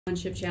One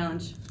chip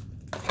challenge.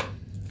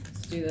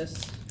 Let's do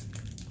this.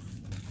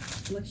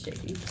 It looks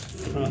shaky.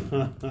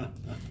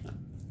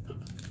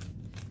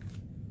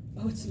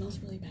 Oh, it smells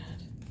really bad.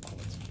 Oh,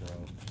 it's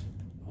broke.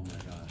 Oh my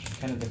gosh.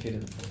 Kind of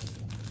defeated the purpose.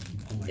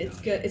 Oh my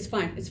gosh. Good. It's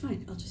fine. It's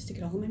fine. I'll just stick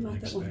it all in my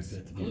mouth at once. I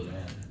expect it to be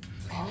bad.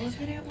 All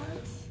of it at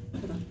once?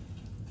 Hold on.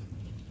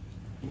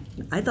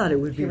 I thought it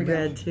would be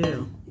red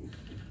too.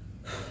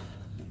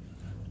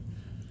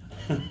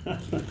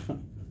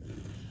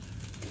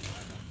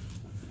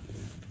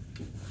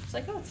 It's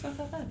like, oh, it's not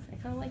that bad. I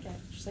kind of like it.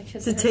 She's like,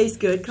 Does it taste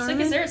good, Carmen? She's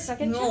like, is there a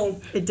second No.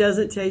 chip? It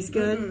doesn't taste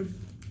good?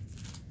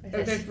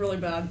 It tastes really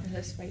bad. Is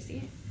it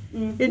spicy?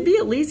 It'd be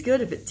at least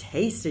good if it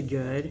tasted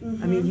good.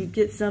 I mean, you'd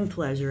get some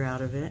pleasure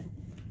out of it.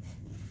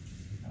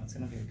 Oh, it's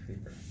going to be a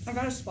creeper. I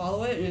gotta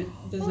swallow it and it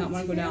does not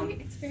want to go down.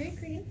 It's very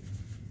green.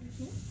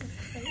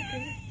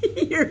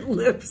 Your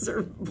lips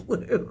are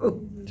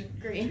blue. Too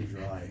Green.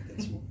 dry.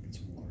 It's more.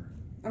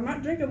 I'm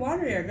not drinking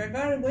water yet. I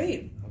gotta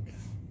wait. Okay.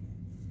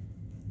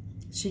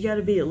 She got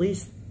to be at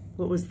least,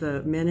 what was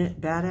the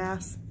minute?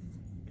 Badass?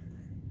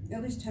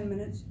 At least 10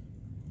 minutes.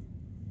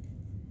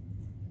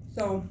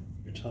 So.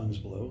 Your tongue's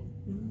blue.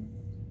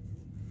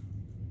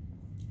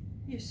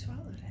 You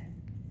swallowed it.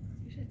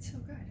 You did so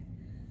good.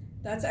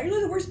 That's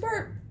actually the worst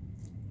part.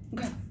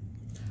 Okay.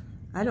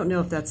 I don't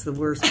know if that's the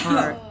worst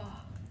part. Oh,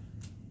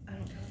 I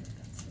don't know if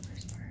that's the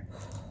worst part.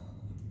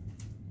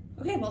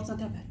 Okay, well, it's not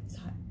that bad. It's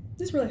hot.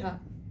 It's really hot.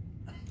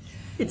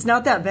 It's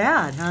not that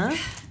bad, huh?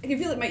 I can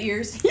feel it in my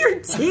ears. Your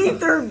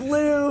teeth are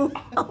blue.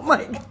 Oh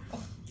my God.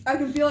 I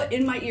can feel it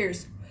in my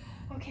ears.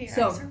 Okay, your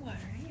So, eyes are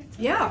watering. It's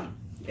yeah.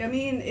 I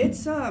mean,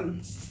 it's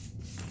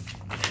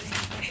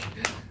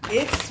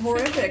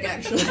horrific,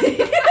 actually.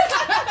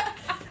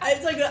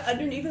 It's like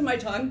underneath of my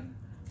tongue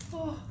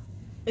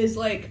is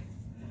like.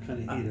 What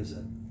kind of heat is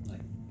it? Like.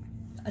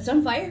 It's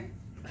on fire.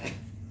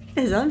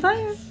 It's on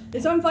fire.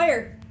 It's on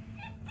fire.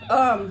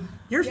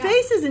 Your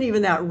face isn't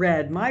even that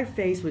red. My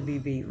face would be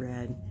beet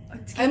red.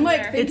 I'm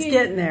like there. thinking, It's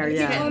getting there, I'm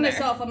yeah. telling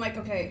myself, I'm like,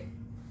 okay,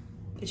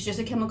 it's just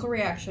a chemical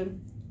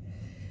reaction.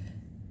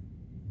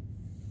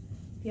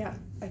 Yeah,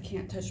 I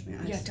can't touch my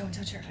eyes. Yeah, don't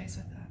touch your eyes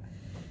with that.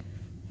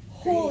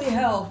 Holy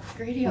hell.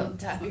 Grady will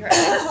tap your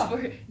eyes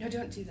for you. No,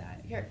 don't do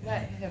that. Here,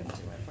 let him do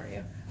it for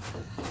you.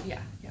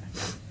 Yeah. Get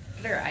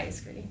her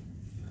eyes, Grady.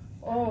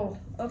 Oh,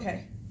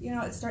 okay. You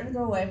know, it's starting to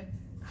go away.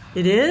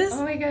 It is?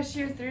 Oh my gosh,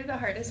 you're through the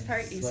hardest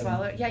part. You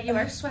swallow. Yeah, you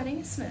are sweating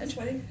a smidge.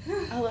 Sweating.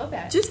 A little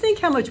bit. Just think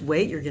how much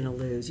weight you're going to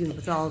lose, you know,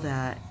 with all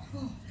that.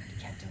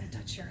 Yeah, don't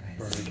touch your eyes.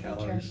 Burning Be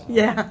calories. careful.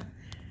 Yeah.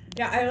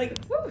 Yeah, I like,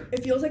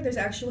 it feels like there's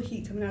actual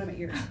heat coming out of my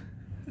ears.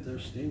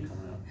 There's steam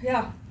coming out.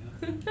 Yeah.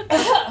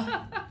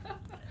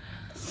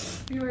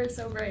 You are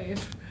so brave.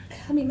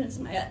 How many minutes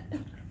am I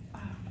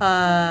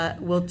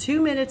at? Well,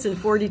 2 minutes and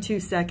 42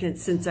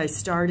 seconds since I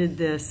started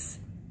this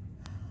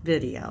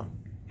video.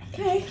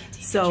 Okay.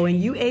 So,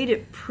 and you ate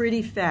it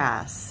pretty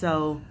fast,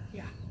 so.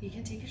 Yeah, you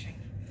can take a drink.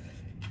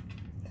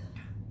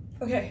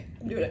 Okay,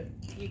 I'm doing it.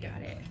 You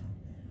got it.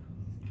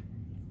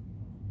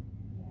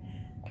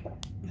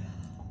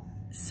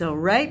 So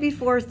right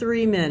before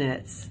 3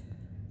 minutes,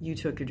 you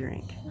took a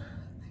drink. Oh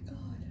my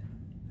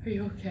God. Are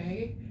you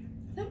okay?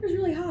 That was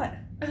really hot.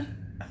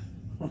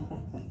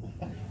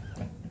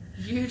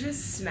 You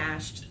just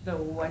smashed the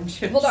one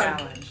chip Hold on.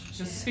 challenge.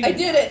 Just so I you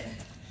did know. it.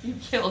 You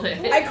killed it.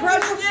 I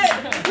crushed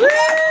it. Woo!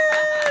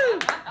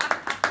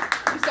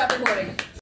 You stop recording.